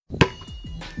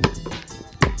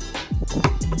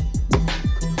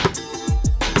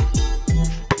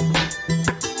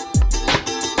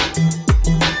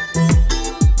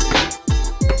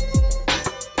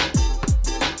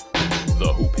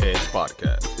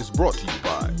is brought to you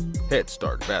by Head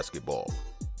Start Basketball.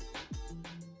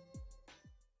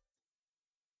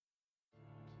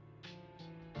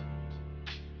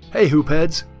 Hey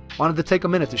Hoopheads! Wanted to take a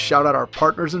minute to shout out our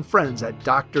partners and friends at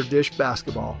Dr. Dish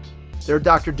Basketball. Their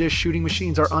Dr. Dish shooting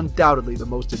machines are undoubtedly the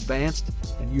most advanced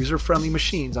and user-friendly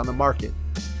machines on the market,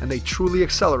 and they truly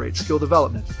accelerate skill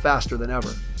development faster than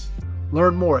ever.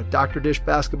 Learn more at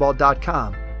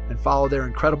drdishbasketball.com and follow their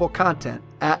incredible content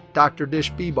at Dr.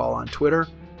 Dish B-Ball on Twitter,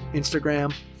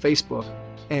 Instagram, Facebook,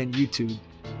 and YouTube.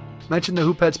 Mention the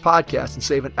Hoopheads podcast and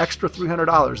save an extra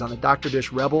 $300 on the Dr.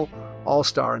 Dish Rebel,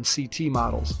 All-Star, and CT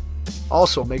models.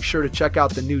 Also, make sure to check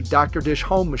out the new Dr. Dish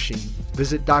home machine.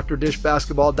 Visit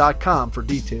drdishbasketball.com for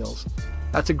details.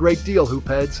 That's a great deal,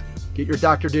 Hoopheads. Get your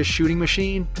Dr. Dish shooting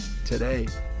machine today.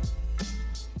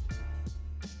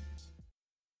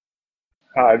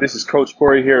 Hi, this is Coach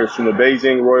Corey Harris from the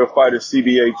Beijing Royal Fighters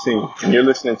CBA team, and you're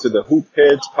listening to the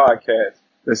Hoopheads podcast.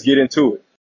 Let's get into it.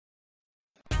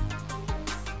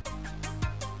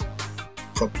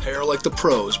 Prepare like the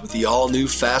pros with the all-new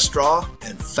Fast Draw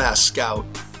and Fast Scout.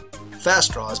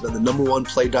 Fast Draw has been the #1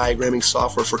 play diagramming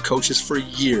software for coaches for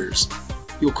years.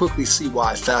 You'll quickly see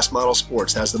why Fast Model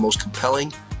Sports has the most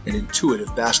compelling and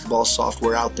intuitive basketball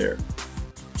software out there.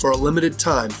 For a limited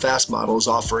time, Fast Model is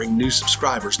offering new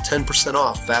subscribers 10%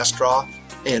 off Fast Draw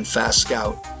and Fast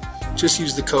Scout. Just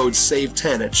use the code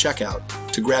SAVE10 at checkout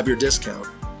to grab your discount,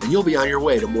 and you'll be on your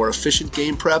way to more efficient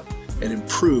game prep and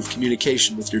improved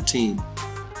communication with your team.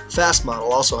 Fast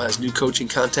Model also has new coaching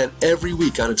content every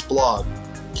week on its blog,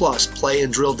 plus play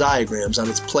and drill diagrams on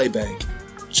its play bank.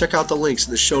 Check out the links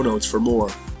in the show notes for more.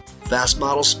 Fast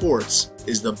Model Sports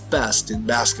is the best in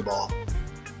basketball.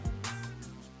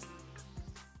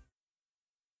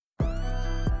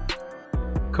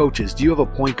 Coaches, do you have a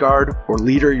point guard or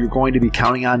leader you're going to be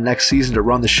counting on next season to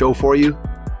run the show for you?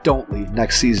 Don't leave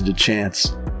next season to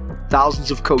chance.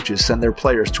 Thousands of coaches send their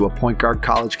players to a point guard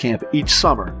college camp each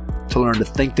summer to learn to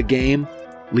think the game,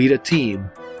 lead a team,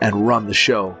 and run the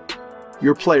show.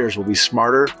 Your players will be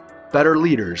smarter, better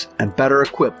leaders, and better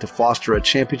equipped to foster a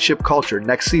championship culture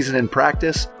next season in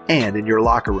practice and in your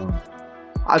locker room.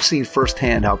 I've seen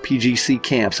firsthand how PGC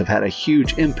camps have had a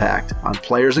huge impact on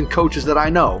players and coaches that I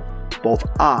know, both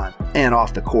on and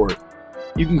off the court.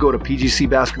 You can go to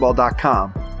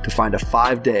pgcbasketball.com to find a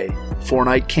 5-day,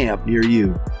 4-night camp near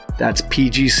you. That's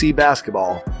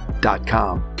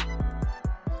pgcbasketball.com.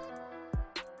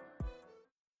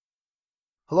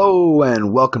 Hello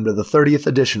and welcome to the 30th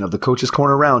edition of the Coach's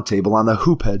Corner Roundtable on the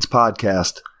Hoopheads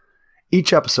podcast.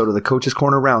 Each episode of the Coach's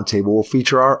Corner Roundtable will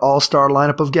feature our all-star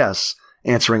lineup of guests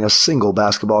answering a single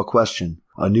basketball question.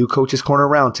 A new Coach's Corner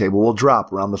Roundtable will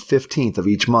drop around the 15th of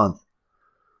each month.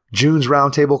 June's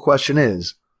Roundtable question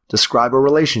is, describe a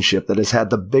relationship that has had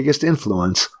the biggest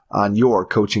influence on your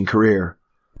coaching career.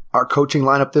 Our coaching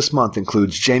lineup this month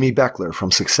includes Jamie Beckler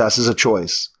from Success is a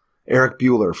Choice, Eric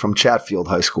Bueller from Chatfield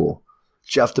High School,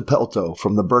 Jeff DePelto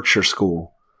from the Berkshire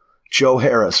School, Joe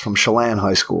Harris from Chelan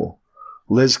High School,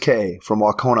 Liz Kay from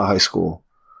Waucona High School,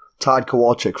 Todd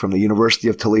Kowalczyk from the University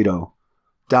of Toledo,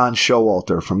 Don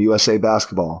Showalter from USA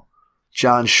Basketball,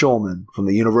 John Schulman from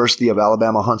the University of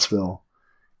Alabama Huntsville,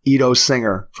 Ito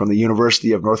Singer from the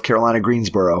University of North Carolina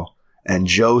Greensboro, and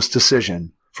Joe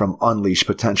Stasizian from Unleash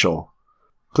Potential.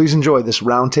 Please enjoy this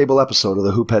roundtable episode of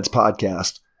the Hoopheads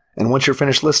podcast. And once you're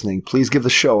finished listening, please give the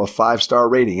show a 5-star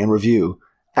rating and review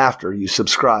after you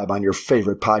subscribe on your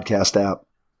favorite podcast app.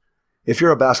 If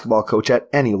you're a basketball coach at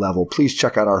any level, please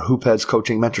check out our Hoopheads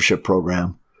Coaching Mentorship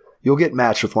Program. You'll get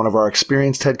matched with one of our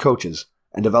experienced head coaches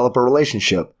and develop a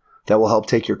relationship that will help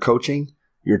take your coaching,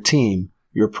 your team,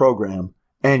 your program,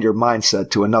 and your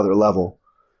mindset to another level.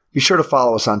 Be sure to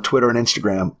follow us on Twitter and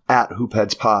Instagram at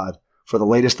HoopheadsPod for the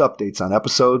latest updates on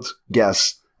episodes,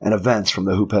 guests, and events from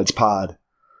the Hoopheads Pod.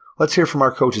 Let's hear from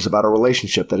our coaches about a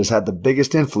relationship that has had the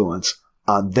biggest influence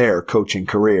on their coaching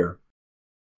career.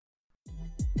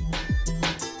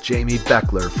 Jamie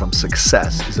Beckler from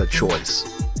Success is a Choice.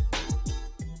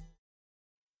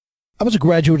 I was a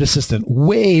graduate assistant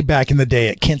way back in the day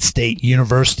at Kent State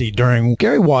University during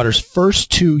Gary Waters'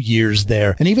 first 2 years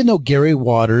there. And even though Gary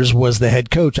Waters was the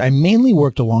head coach, I mainly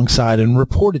worked alongside and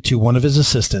reported to one of his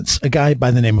assistants, a guy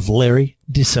by the name of Larry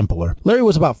DeSimpler. Larry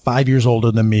was about 5 years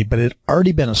older than me, but had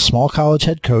already been a small college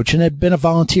head coach and had been a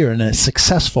volunteer in a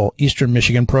successful Eastern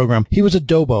Michigan program. He was a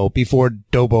Dobo before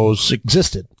Dobos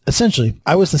existed. Essentially,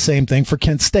 I was the same thing for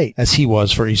Kent State as he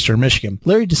was for Eastern Michigan.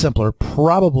 Larry DeSimpler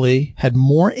probably had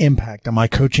more impact on my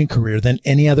coaching career than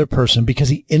any other person because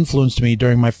he influenced me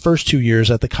during my first 2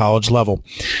 years at the college level.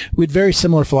 We had very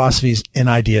similar philosophies and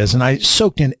ideas, and I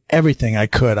soaked in everything I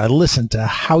could. I listened to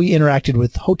how he interacted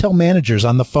with hotel managers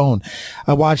on the phone.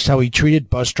 I watched how he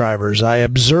treated bus drivers. I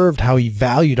observed how he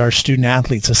valued our student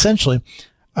athletes. Essentially,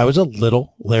 I was a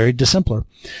little Larry DeSimpler.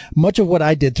 Much of what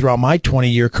I did throughout my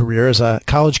 20-year career as a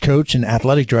college coach and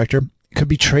athletic director could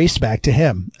be traced back to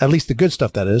him, at least the good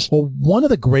stuff, that is. Well, one of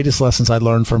the greatest lessons I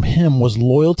learned from him was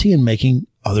loyalty and making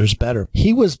others better.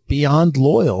 He was beyond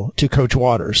loyal to Coach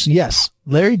Waters. Yes,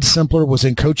 Larry DeSimpler was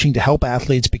in coaching to help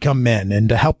athletes become men and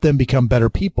to help them become better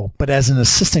people. But as an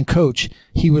assistant coach,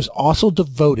 he was also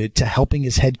devoted to helping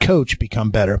his head coach become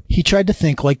better. He tried to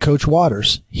think like Coach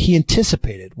Waters. He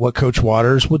anticipated what Coach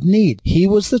Waters would need. He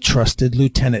was the trusted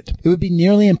lieutenant. It would be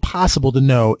nearly impossible to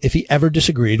know if he ever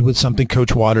disagreed with something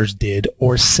Coach Waters did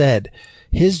or said.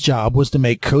 His job was to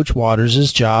make Coach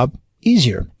Waters' job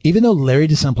easier. Even though Larry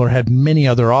DeSimpler had many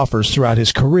other offers throughout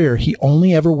his career, he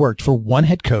only ever worked for one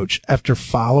head coach after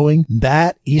following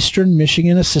that Eastern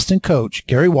Michigan assistant coach,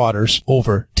 Gary Waters,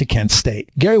 over to Kent State.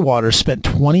 Gary Waters spent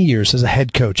 20 years as a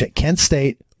head coach at Kent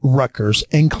State, Rutgers,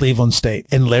 and Cleveland State,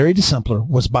 and Larry DeSimpler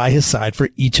was by his side for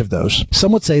each of those.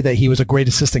 Some would say that he was a great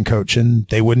assistant coach, and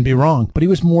they wouldn't be wrong, but he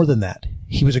was more than that.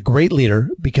 He was a great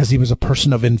leader because he was a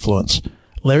person of influence.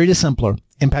 Larry DeSimpler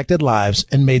impacted lives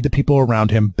and made the people around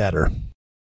him better.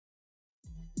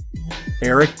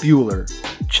 Eric Bueller,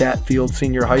 Chatfield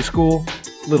Senior High School,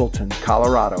 Littleton,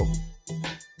 Colorado.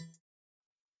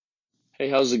 Hey,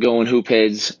 how's it going,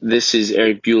 Hoopheads? This is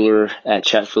Eric Bueller at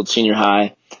Chatfield Senior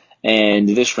High, and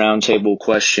this roundtable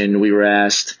question we were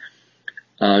asked,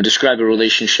 describe a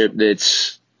relationship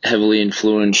that's heavily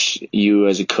influenced you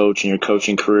as a coach in your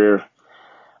coaching career.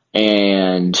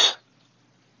 And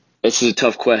this is a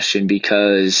tough question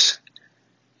because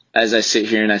as I sit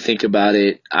here and I think about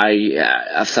it,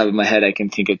 off the top of my head, I can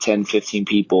think of 10, 15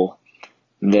 people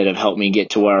that have helped me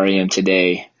get to where I am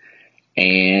today.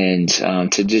 And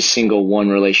to just single one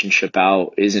relationship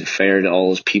out isn't fair to all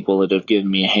those people that have given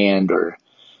me a hand or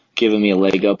given me a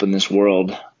leg up in this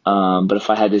world. But if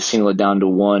I had to single it down to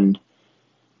one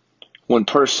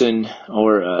person,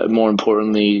 or more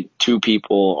importantly, two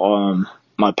people,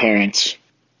 my parents.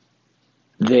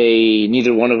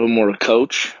 Neither one of them were a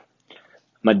coach.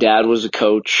 My dad was a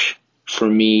coach for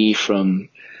me from,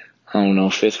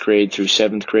 5th grade through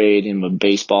 7th grade in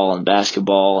baseball and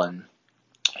basketball, and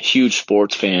a huge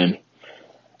sports fan.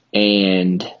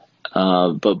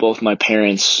 But both my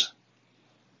parents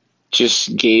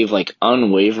just gave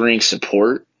unwavering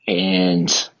support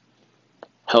and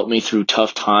helped me through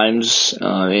tough times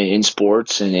in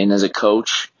sports and as a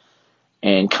coach,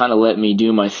 and kind of let me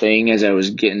do my thing as I was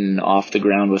getting off the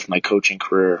ground with my coaching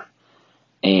career.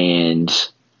 And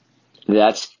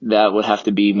that would have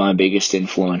to be my biggest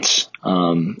influence.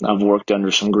 I've worked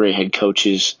under some great head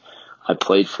coaches. I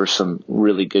played for some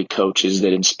really good coaches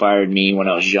that inspired me when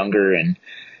I was younger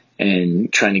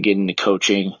and trying to get into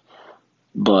coaching.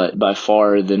 But by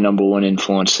far the number one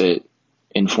influence that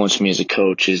influenced me as a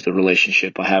coach is the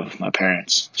relationship I have with my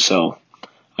parents. So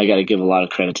I got to give a lot of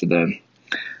credit to them.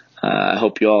 I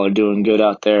hope you all are doing good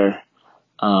out there,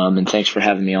 and thanks for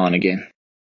having me on again.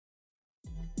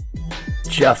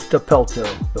 Jeff DePelto,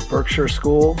 the Berkshire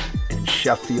School in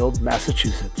Sheffield,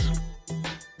 Massachusetts.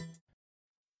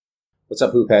 What's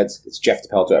up, Hoopheads? It's Jeff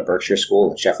DePelto at Berkshire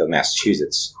School in Sheffield,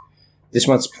 Massachusetts. This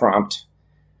month's prompt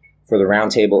for the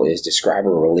roundtable is describe a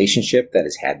relationship that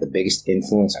has had the biggest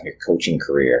influence on your coaching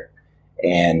career.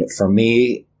 And for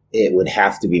me, it would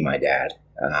have to be my dad.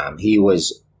 He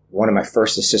was one of my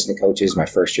first assistant coaches, my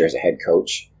first year as a head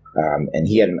coach. And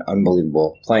he had an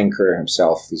unbelievable playing career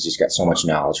himself. He's just got so much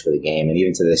knowledge for the game. And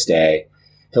even to this day,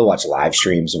 he'll watch live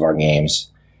streams of our games,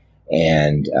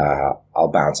 and I'll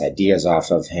bounce ideas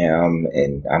off of him.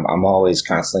 And I'm always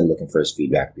constantly looking for his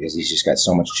feedback because he's just got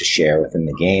so much to share within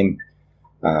the game.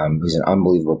 He's an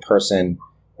unbelievable person,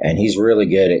 and he's really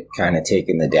good at kind of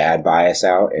taking the dad bias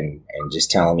out and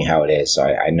just telling me how it is. So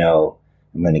I know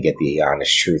I'm going to get the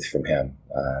honest truth from him.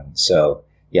 So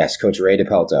yes, Coach Ray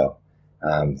DePelto,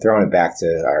 throwing it back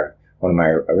to one of my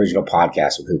original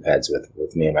podcasts with Hoopheads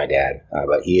with me and my dad.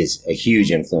 But he is a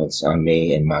huge influence on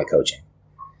me and my coaching.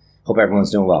 Hope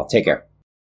everyone's doing well. Take care.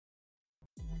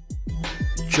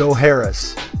 Joe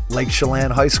Harris, Lake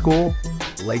Chelan High School,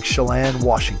 Lake Chelan,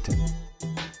 Washington.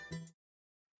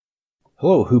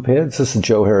 Hello, Hoopheads. This is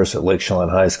Joe Harris at Lake Chelan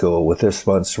High School with this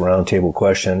month's roundtable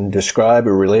question. Describe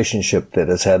a relationship that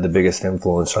has had the biggest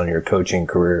influence on your coaching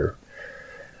career.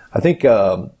 I think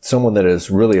someone that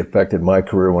has really affected my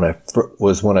career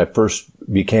when I first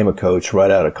became a coach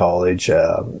right out of college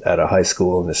at a high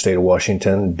school in the state of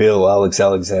Washington. Bill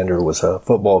Alexander was a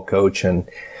football coach, and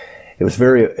it was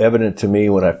very evident to me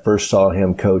when I first saw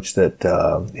him coach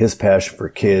that his passion for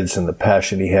kids and the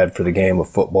passion he had for the game of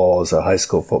football as a high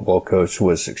school football coach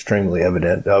was extremely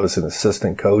evident. I was an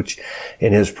assistant coach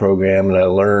in his program, and I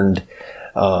learned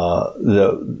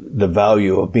the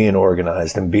value of being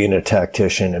organized and being a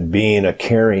tactician and being a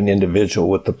caring individual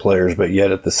with the players, but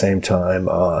yet at the same time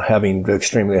having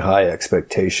extremely high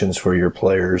expectations for your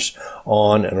players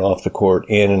on and off the court,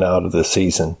 in and out of the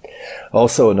season.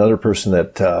 Also, another person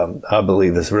that I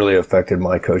believe has really affected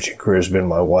my coaching career has been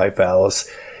my wife,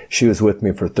 Alice. She was with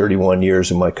me for 31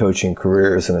 years in my coaching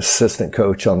career as an assistant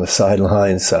coach on the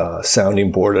sidelines,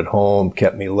 sounding board at home,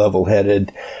 kept me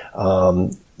level-headed,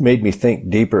 made me think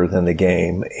deeper than the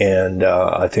game. And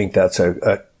I think that's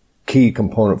a key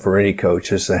component for any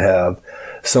coach, is to have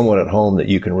someone at home that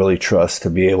you can really trust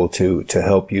to be able to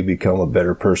help you become a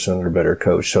better person and a better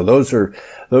coach. So those are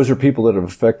people that have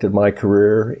affected my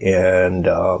career. And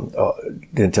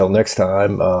until next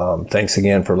time, thanks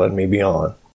again for letting me be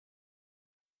on.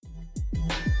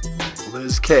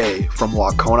 Liz K. from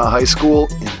Wacona High School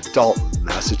in Dalton,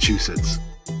 Massachusetts.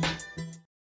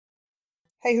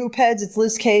 Hey Hoopheads, it's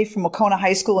Liz K. from Wacona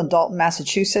High School in Dalton,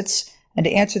 Massachusetts. And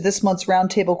to answer this month's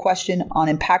roundtable question on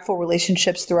impactful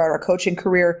relationships throughout our coaching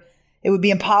career, it would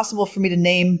be impossible for me to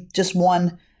name just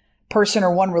one person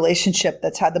or one relationship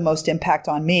that's had the most impact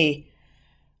on me.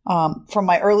 From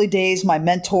my early days, my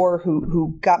mentor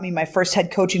who got me my first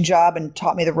head coaching job and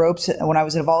taught me the ropes when I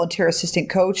was a volunteer assistant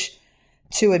coach,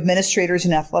 to administrators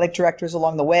and athletic directors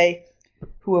along the way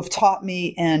who have taught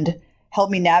me and helped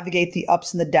me navigate the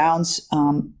ups and the downs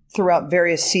throughout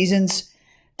various seasons,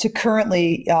 to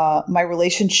currently my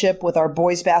relationship with our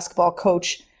boys basketball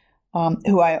coach,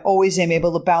 who I always am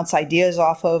able to bounce ideas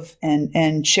off of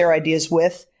and share ideas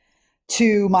with,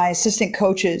 to my assistant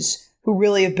coaches who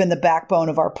really have been the backbone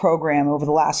of our program over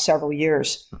the last several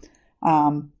years.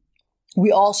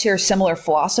 We all share similar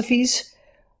philosophies.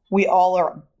 We all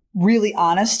are really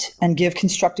honest and give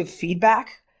constructive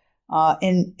feedback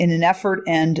in an effort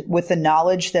and with the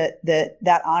knowledge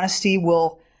that honesty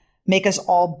will make us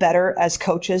all better as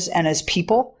coaches and as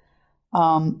people.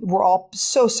 We're all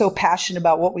so passionate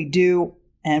about what we do,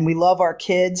 and we love our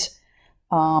kids.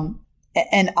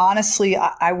 And honestly,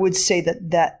 I would say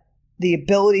that the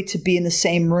ability to be in the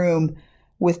same room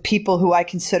with people who I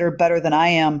consider better than I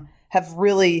am have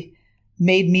really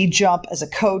made me jump as a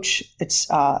coach. It's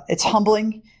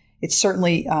humbling. It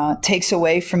certainly takes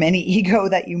away from any ego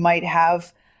that you might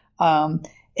have. And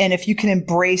if you can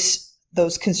embrace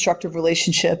those constructive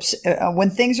relationships, when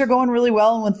things are going really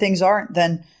well and when things aren't,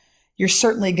 then you're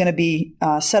certainly going to be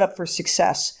set up for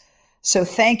success. So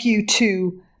thank you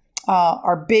to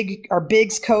our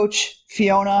bigs coach,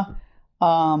 Fiona,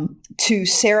 to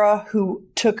Sarah, who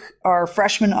took our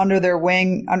freshmen under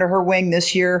her wing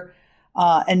this year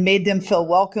and made them feel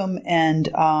welcome and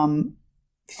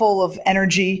full of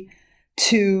energy,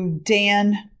 to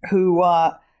Dan, who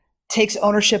takes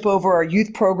ownership over our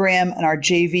youth program and our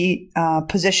JV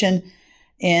position,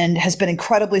 and has been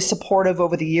incredibly supportive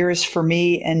over the years for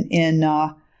me and in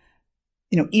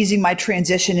easing my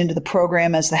transition into the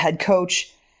program as the head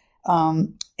coach,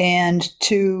 and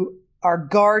to our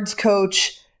guards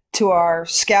coach, to our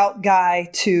scout guy,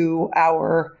 to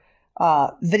our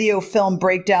video film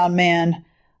breakdown man,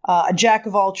 a jack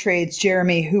of all trades,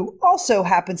 Jeremy, who also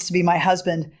happens to be my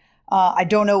husband. I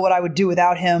don't know what I would do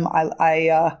without him.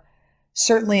 I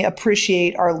certainly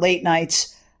appreciate our late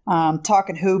nights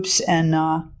talking hoops and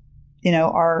our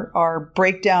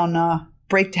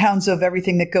breakdowns of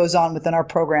everything that goes on within our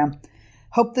program.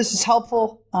 Hope this is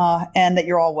helpful and that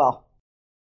you're all well.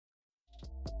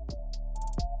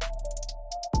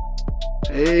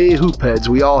 Hey, Hoopheads,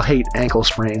 we all hate ankle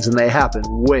sprains, and they happen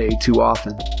way too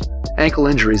often. Ankle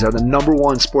injuries are the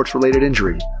 #1 sports-related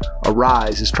injury.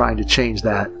 Arise is trying to change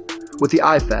that. With the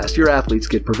iFast, your athletes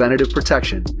get preventative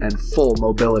protection and full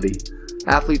mobility.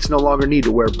 Athletes no longer need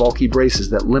to wear bulky braces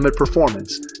that limit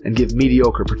performance and give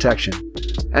mediocre protection.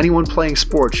 Anyone playing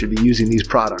sports should be using these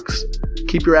products.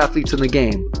 Keep your athletes in the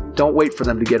game. Don't wait for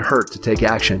them to get hurt to take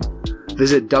action.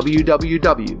 Visit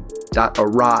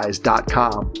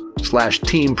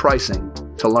www.arise.com/team pricing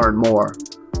to learn more.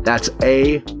 That's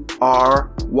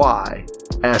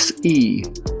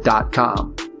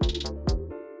ARYSE.com.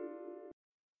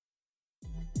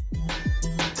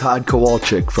 Todd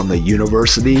Kowalczyk from the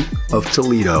University of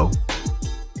Toledo.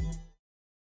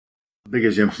 The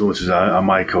biggest influences on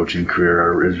my coaching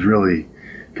career is really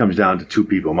comes down to two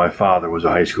people. My father was a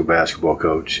high school basketball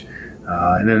coach.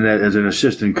 And then as an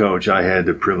assistant coach, I had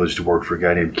the privilege to work for a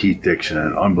guy named Keith Dixon,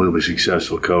 an unbelievably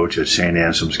successful coach at St.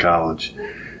 Anselm's College.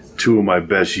 2 of my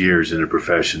best years in the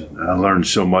profession. I learned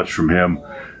so much from him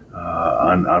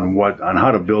on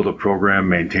how to build a program,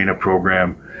 maintain a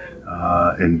program,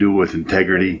 and do it with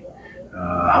integrity.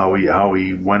 How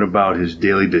he went about his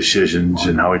daily decisions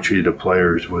and how he treated the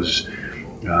players was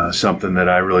something that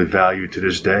I really value to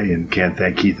this day and can't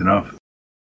thank Keith enough.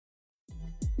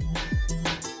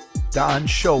 Don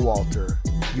Showalter,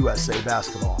 USA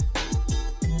Basketball.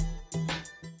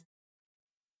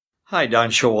 Hi, Don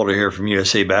Showalter here from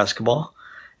USA Basketball.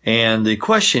 And the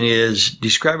question is,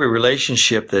 describe a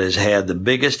relationship that has had the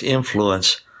biggest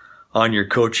influence on your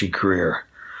coaching career.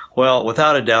 Well,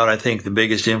 without a doubt, I think the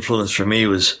biggest influence for me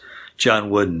was John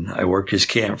Wooden. I worked his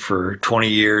camp for over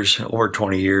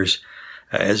 20 years.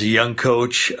 As a young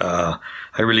coach, I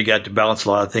really got to bounce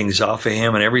a lot of things off of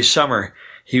him. And every summer,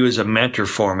 he was a mentor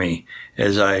for me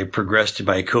as I progressed in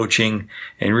my coaching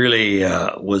and really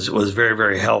was very,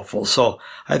 very helpful. So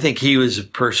I think he was a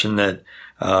person that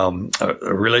a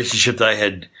relationship that I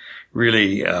had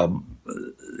really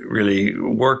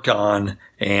worked on,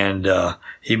 and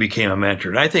he became a mentor.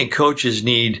 And I think coaches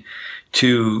need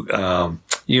to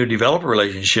develop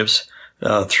relationships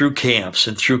through camps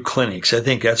and through clinics. I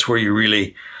think that's where you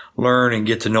really learn and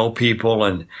get to know people,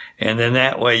 and then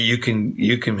that way you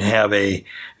can have a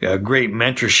great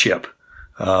mentorship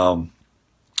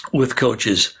with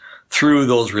coaches through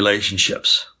those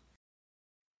relationships.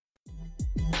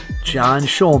 John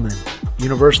Schulman,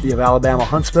 University of Alabama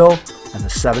Huntsville, and the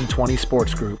 720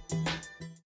 Sports Group.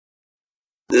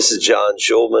 This is John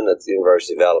Schulman at the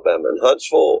University of Alabama in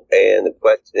Huntsville, and the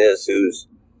question is, who's,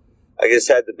 I guess,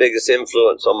 had the biggest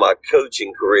influence on my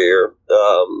coaching career?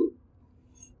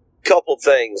 Couple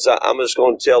things. I'm just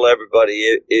going to tell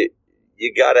everybody,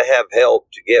 you got to have help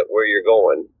to get where you're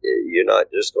going. You're not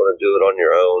just going to do it on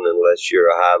your own unless you're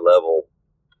a high level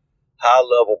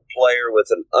player with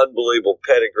an unbelievable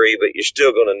pedigree, but you're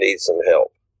still going to need some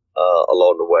help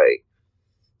along the way.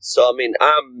 So, I mean,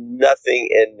 I'm nothing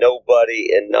and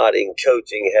nobody and not in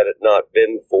coaching had it not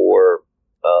been for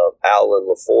Alan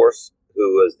LaForce,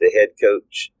 who was the head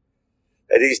coach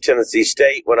at East Tennessee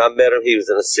State. When I met him, he was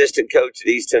an assistant coach at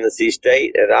East Tennessee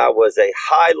State, and I was a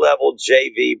high-level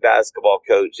JV basketball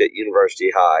coach at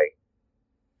University High.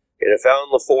 And if Alan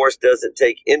LaForce doesn't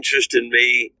take interest in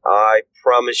me, I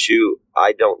promise you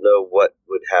I don't know what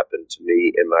would happen to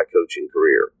me in my coaching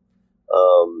career.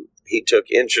 He took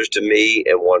interest in me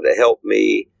and wanted to help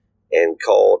me and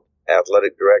called head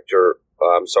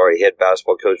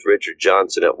basketball coach Richard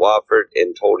Johnson at Wofford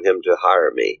and told him to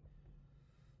hire me.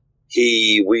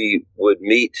 We would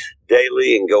meet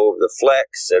daily and go over the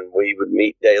flex, and we would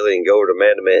meet daily and go over to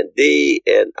man-to-man D,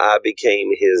 and I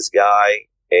became his guy.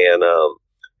 And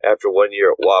after 1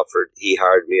 year at Wofford, he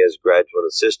hired me as graduate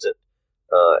assistant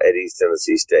at East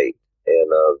Tennessee State,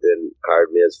 and then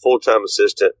hired me as full-time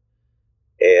assistant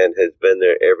and has been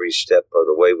there every step of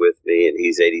the way with me. And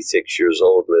he's 86 years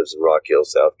old, lives in Rock Hill,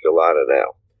 South Carolina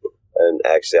now. And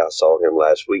actually, I saw him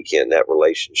last weekend. That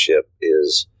relationship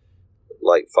is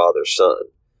like father-son.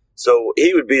 So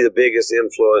he would be the biggest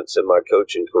influence in my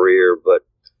coaching career. But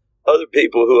other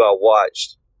people who I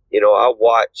watched,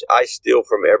 I steal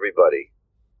from everybody.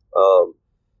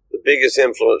 The biggest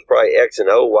influence, probably X and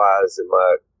O-wise, in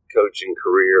my coaching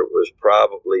career was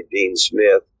probably Dean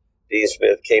Smith. Dean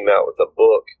Smith came out with a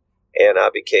book, and I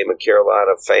became a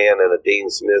Carolina fan and a Dean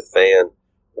Smith fan,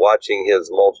 watching his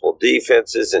multiple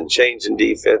defenses and changing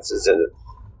defenses. And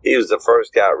he was the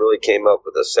first guy that really came up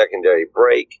with a secondary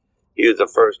break. He was the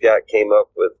first guy that came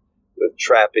up with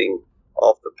trapping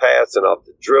off the pass and off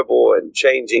the dribble and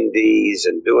changing Ds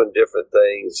and doing different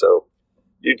things. So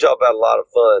you talk about a lot of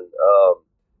fun.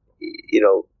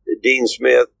 Dean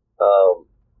Smith,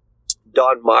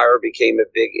 Don Meyer became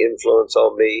a big influence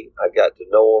on me. I got to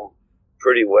know him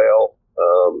pretty well.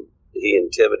 He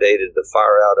intimidated the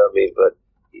fire out of me, but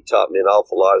he taught me an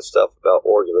awful lot of stuff about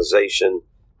organization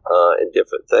and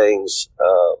different things.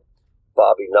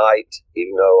 Bobby Knight,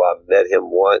 even though I met him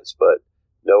once, but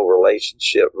no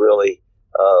relationship really,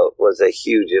 was a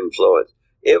huge influence.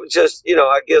 It was just,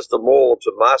 I guess the moral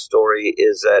to my story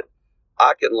is that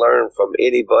I can learn from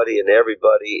anybody and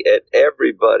everybody,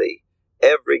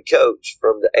 every coach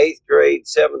from the 8th grade,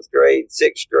 7th grade,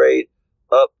 6th grade,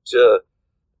 up to,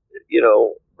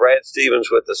 Brad Stevens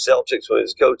with the Celtics when he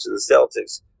was coaching the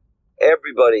Celtics.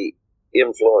 Everybody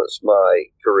influenced my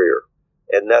career,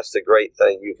 and that's the great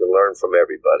thing. You can learn from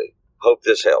everybody. Hope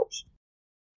this helps.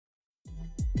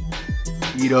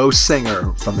 Ito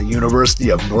Singer from the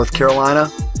University of North Carolina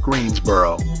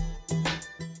Greensboro.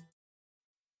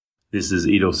 This is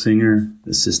Ido Singer,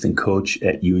 assistant coach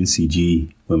at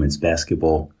UNCG women's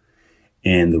basketball.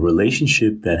 And the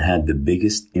relationship that had the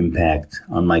biggest impact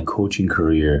on my coaching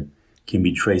career can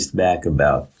be traced back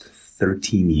about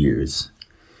 13 years.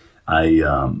 I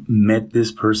met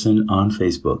this person on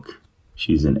Facebook.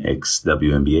 She's an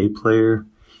ex-WNBA player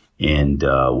and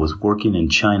was working in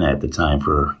China at the time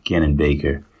for Gannon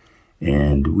Baker.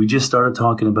 And we just started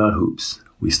talking about hoops.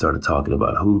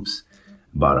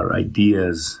 About our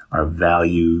ideas, our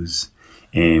values,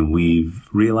 and we've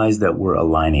realized that we're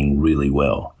aligning really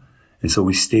well. And so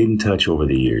we stayed in touch over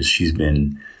the years. She's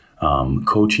been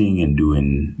coaching and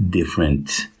doing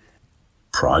different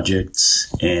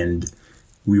projects, and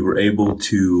we were able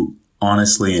to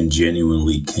honestly and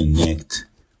genuinely connect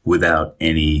without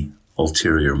any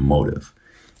ulterior motive.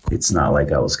 It's not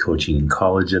like I was coaching in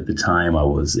college at the time. I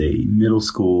was a middle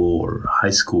school or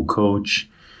high school coach.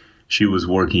 She was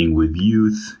working with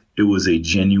youth. It was a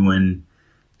genuine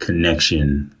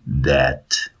connection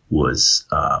that was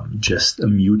just a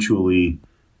mutually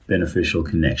beneficial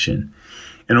connection.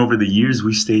 And over the years,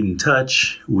 we stayed in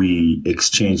touch. We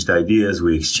exchanged ideas.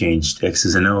 We exchanged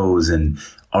X's and O's and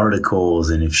articles.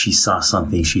 And if she saw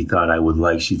something she thought I would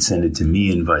like, she'd send it to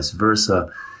me and vice versa.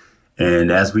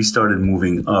 And as we started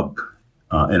moving up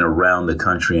and around the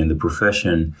country in the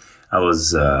profession, I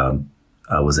was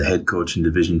a head coach in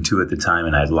Division II at the time,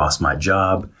 and I had lost my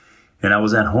job. And I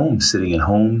was at home, sitting at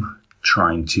home,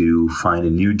 trying to find a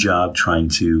new job, trying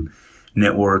to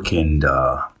network and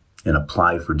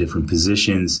apply for different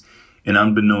positions. And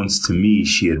unbeknownst to me,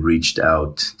 she had reached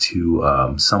out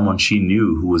to someone she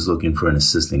knew who was looking for an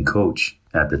assistant coach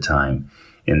at the time.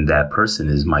 And that person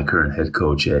is my current head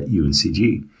coach at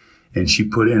UNCG. And she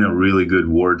put in a really good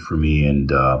word for me,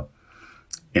 and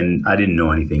I didn't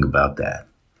know anything about that.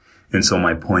 And so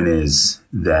my point is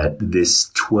that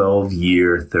this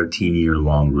 12-year, 13-year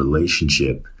long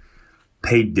relationship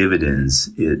paid dividends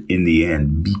in the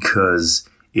end because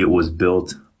it was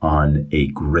built on a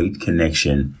great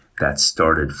connection that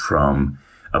started from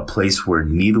a place where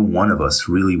neither one of us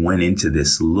really went into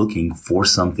this looking for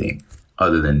something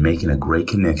other than making a great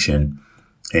connection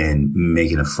and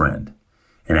making a friend.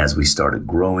 And as we started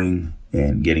growing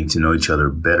and getting to know each other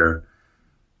better,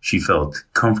 she felt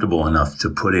comfortable enough to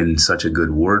put in such a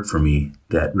good word for me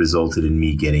that resulted in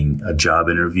me getting a job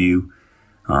interview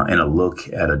and a look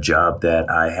at a job that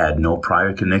I had no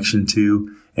prior connection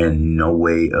to and no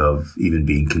way of even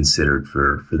being considered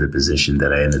for the position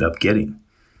that I ended up getting.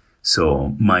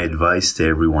 So my advice to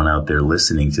everyone out there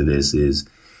listening to this is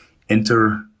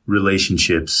enter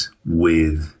relationships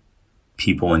with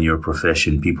people in your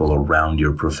profession, people around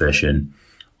your profession,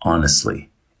 honestly,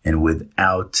 and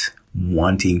without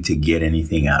wanting to get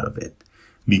anything out of it.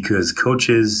 Because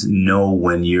coaches know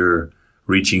when you're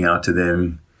reaching out to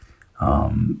them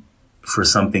for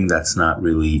something that's not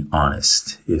really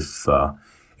honest. If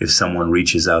someone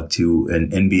reaches out to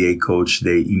an NBA coach,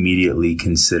 they immediately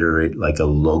consider it like a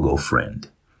logo friend,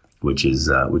 which is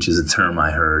a term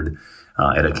I heard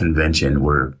at a convention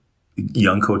where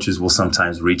young coaches will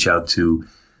sometimes reach out to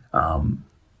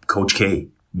Coach K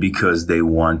because they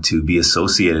want to be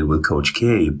associated with Coach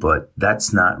K, but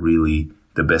that's not really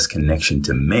the best connection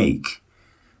to make.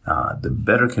 The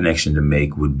better connection to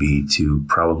make would be to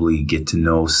probably get to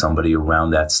know somebody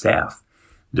around that staff,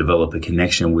 develop a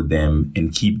connection with them,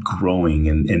 and keep growing.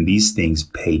 And these things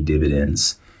pay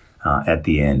dividends at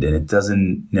the end. And it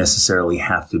doesn't necessarily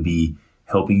have to be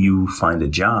helping you find a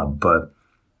job, but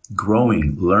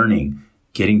growing, learning,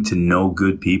 getting to know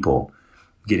good people,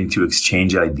 getting to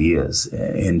exchange ideas,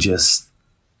 and just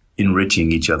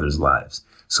enriching each other's lives.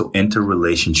 So enter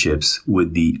relationships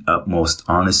with the utmost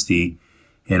honesty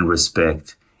and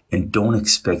respect, and don't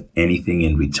expect anything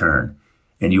in return,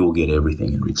 and you will get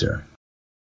everything in return.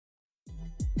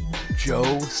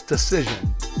 Joe's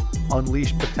Decision.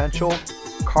 Unleash Potential,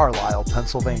 Carlisle,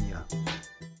 Pennsylvania.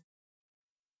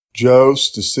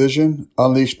 Joe's Decision,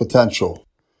 Unleash Potential.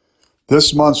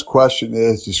 This month's question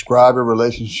is, describe a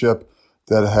relationship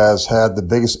that has had the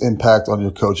biggest impact on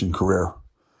your coaching career.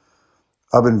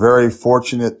 I've been very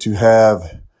fortunate to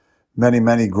have many,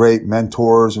 many great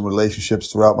mentors and relationships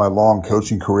throughout my long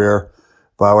coaching career,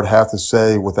 but I would have to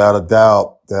say without a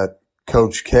doubt that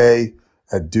Coach K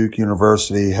at Duke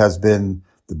University has been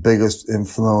the biggest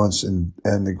influence and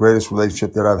the greatest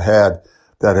relationship that I've had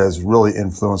that has really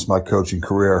influenced my coaching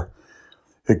career.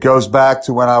 It goes back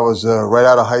to when I was right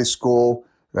out of high school.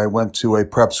 I went to a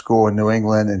prep school in New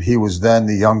England, and he was then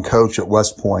the young coach at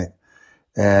West Point.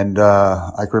 And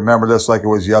I can remember this like it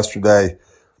was yesterday.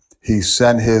 He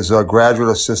sent his graduate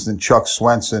assistant, Chuck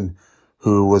Swenson,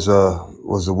 who was a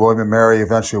William & Mary,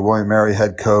 eventually a William & Mary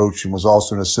head coach, and was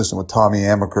also an assistant with Tommy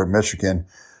Amaker at Michigan.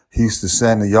 He used to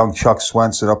send the young Chuck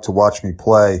Swenson up to watch me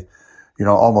play,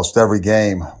 almost every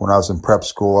game when I was in prep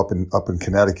school up in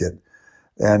Connecticut.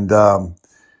 And,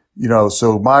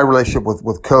 so my relationship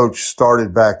with Coach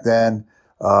started back then,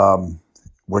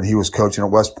 when he was coaching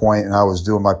at West Point and I was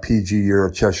doing my PG year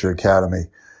at Cheshire Academy,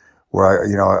 where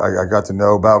I got to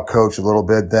know about Coach a little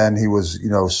bit. Then he was,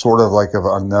 sort of like an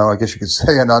unknown, I guess you could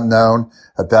say an unknown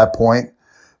at that point.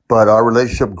 But our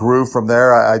relationship grew from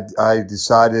there. I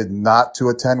decided not to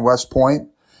attend West Point.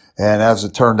 And as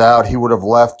it turned out, he would have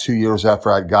left 2 years after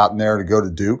I'd gotten there to go to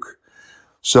Duke.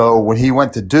 So when he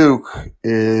went to Duke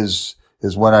is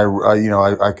when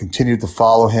I continued to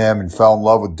follow him and fell in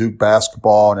love with Duke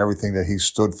basketball and everything that he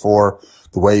stood for,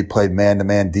 the way he played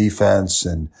man-to-man defense,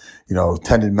 and,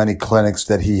 attended many clinics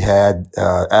that he had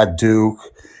at Duke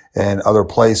and other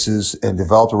places, and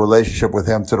developed a relationship with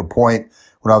him to the point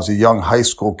when I was a young high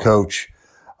school coach,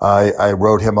 I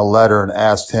wrote him a letter and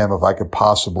asked him if I could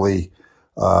possibly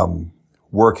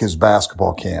work his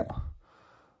basketball camp.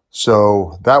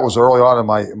 So that was early on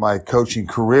in my coaching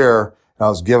career. I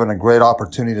was given a great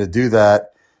opportunity to do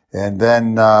that, and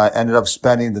then ended up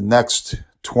spending the next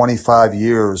 25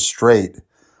 years straight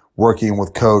working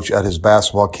with Coach at his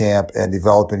basketball camp and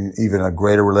developing even a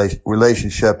greater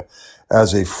relationship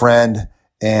as a friend,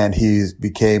 and he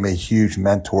became a huge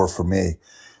mentor for me.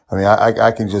 I mean,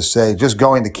 I can just say, just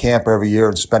going to camp every year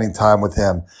and spending time with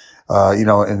him,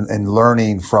 and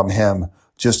learning from him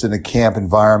just in the camp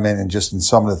environment and just in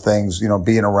some of the things,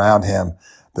 being around him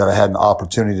that I had an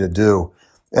opportunity to do.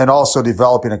 And also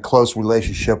developing a close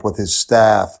relationship with his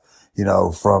staff,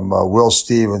 from Will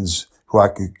Stevens, who I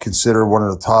could consider one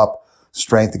of the top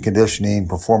strength and conditioning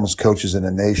performance coaches in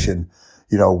the nation,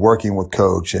 working with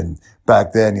Coach. And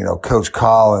back then, Coach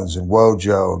Collins and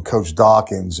Wojo and Coach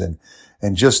Dawkins and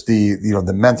just the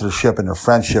mentorship and the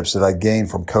friendships that I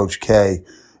gained from Coach K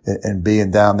and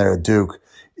being down there at Duke,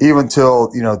 even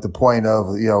till, at the point of,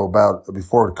 about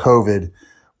before COVID,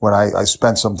 when I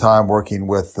spent some time working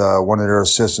with one of their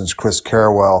assistants, Chris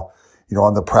Carwell,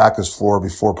 on the practice floor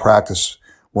before practice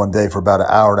one day for about an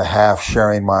hour and a half,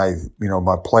 sharing my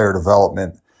player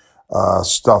development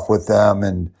stuff with them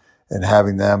and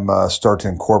having them start to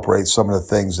incorporate some of the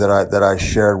things that I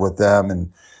shared with them.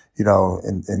 And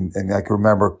I can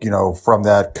remember, from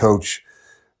that, Coach,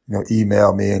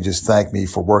 emailed me and just thanked me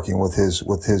for working with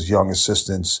his young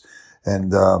assistants.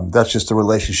 And that's just the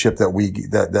relationship that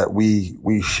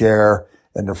we share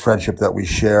and the friendship that we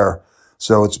share.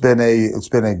 So it's been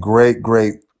a great,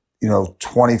 more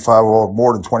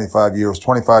than 25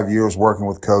 years working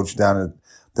with Coach down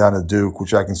at Duke,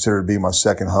 which I consider to be my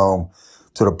second home,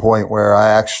 to the point where I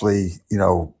actually,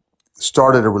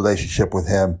 started a relationship with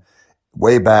him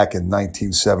way back in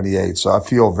 1978. So I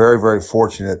feel very, very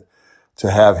fortunate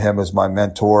to have him as my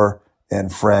mentor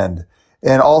and friend.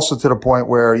 And also to the point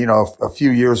where, a few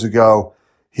years ago,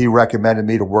 he recommended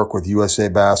me to work with USA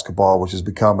Basketball, which has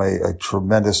become a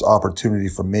tremendous opportunity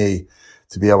for me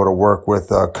to be able to work with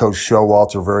Coach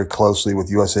Showalter very closely with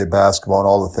USA Basketball and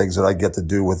all the things that I get to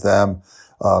do with them.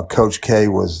 Coach K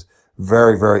was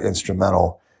very, very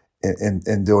instrumental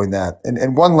in doing that.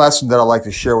 And one lesson that I like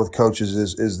to share with coaches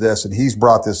is this, and he's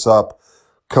brought this up.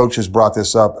 Coach has brought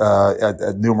this up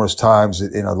at numerous times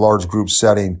in a large group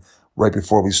setting right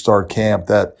before we start camp,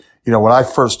 that, when I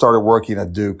first started working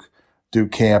at Duke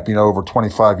camp, over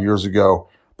 25 years ago,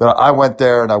 that I went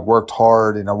there and I worked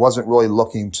hard, and I wasn't really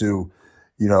looking to,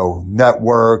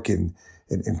 network and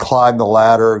climb the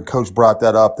ladder. And Coach brought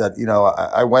that up, that,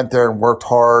 I went there and worked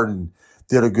hard and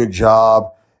did a good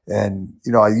job. And,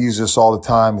 I use this all the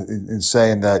time in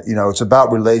saying that, it's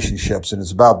about relationships and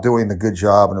it's about doing a good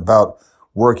job and about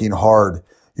working hard.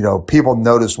 People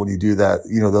notice when you do that,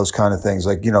 those kind of things.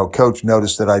 Like, Coach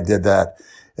noticed that I did that.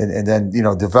 And then,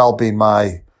 developing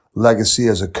my legacy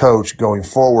as a coach going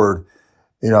forward,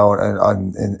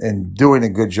 and doing a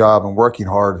good job and working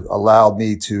hard allowed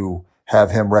me to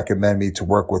have him recommend me to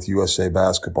work with USA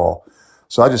Basketball.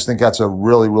 So I just think that's a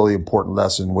really, really important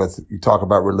lesson you talk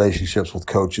about relationships with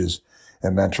coaches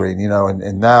and mentoring,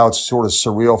 and now it's sort of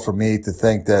surreal for me to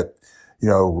think that,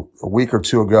 a week or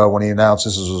two ago when he announced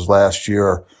this was last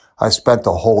year, I spent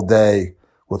the whole day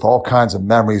with all kinds of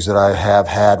memories that I have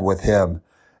had with him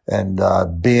and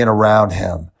being around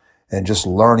him and just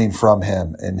learning from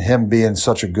him and him being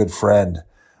such a good friend.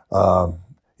 I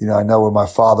know when my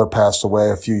father passed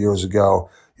away a few years ago,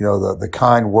 the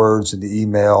kind words in the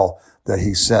email that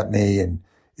he sent me and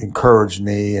encouraged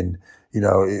me and,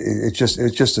 he's just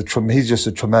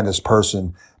a tremendous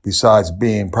person, besides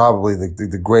being probably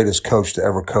the greatest coach to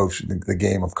ever coach the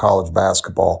game of college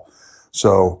basketball.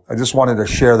 So I just wanted to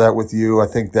share that with you. I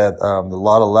think that a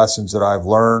lot of lessons that I've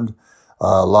learned,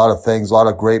 a lot of things, a lot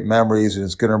of great memories, and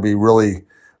it's going to be really,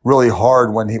 really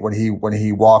hard when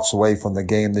he walks away from the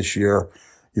game this year.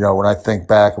 When I think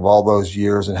back of all those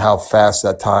years and how fast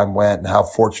that time went and how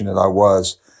fortunate I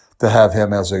was to have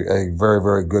him as a very,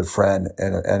 very good friend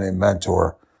and a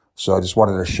mentor. So I just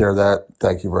wanted to share that.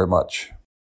 Thank you very much.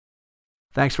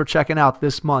 Thanks for checking out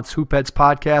this month's Hoopheads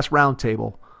Podcast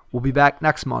Roundtable. We'll be back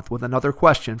next month with another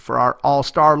question for our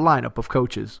all-star lineup of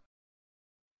coaches.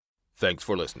 Thanks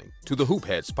for listening to the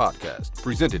Hoopheads Podcast,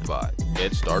 presented by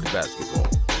Head Start Basketball.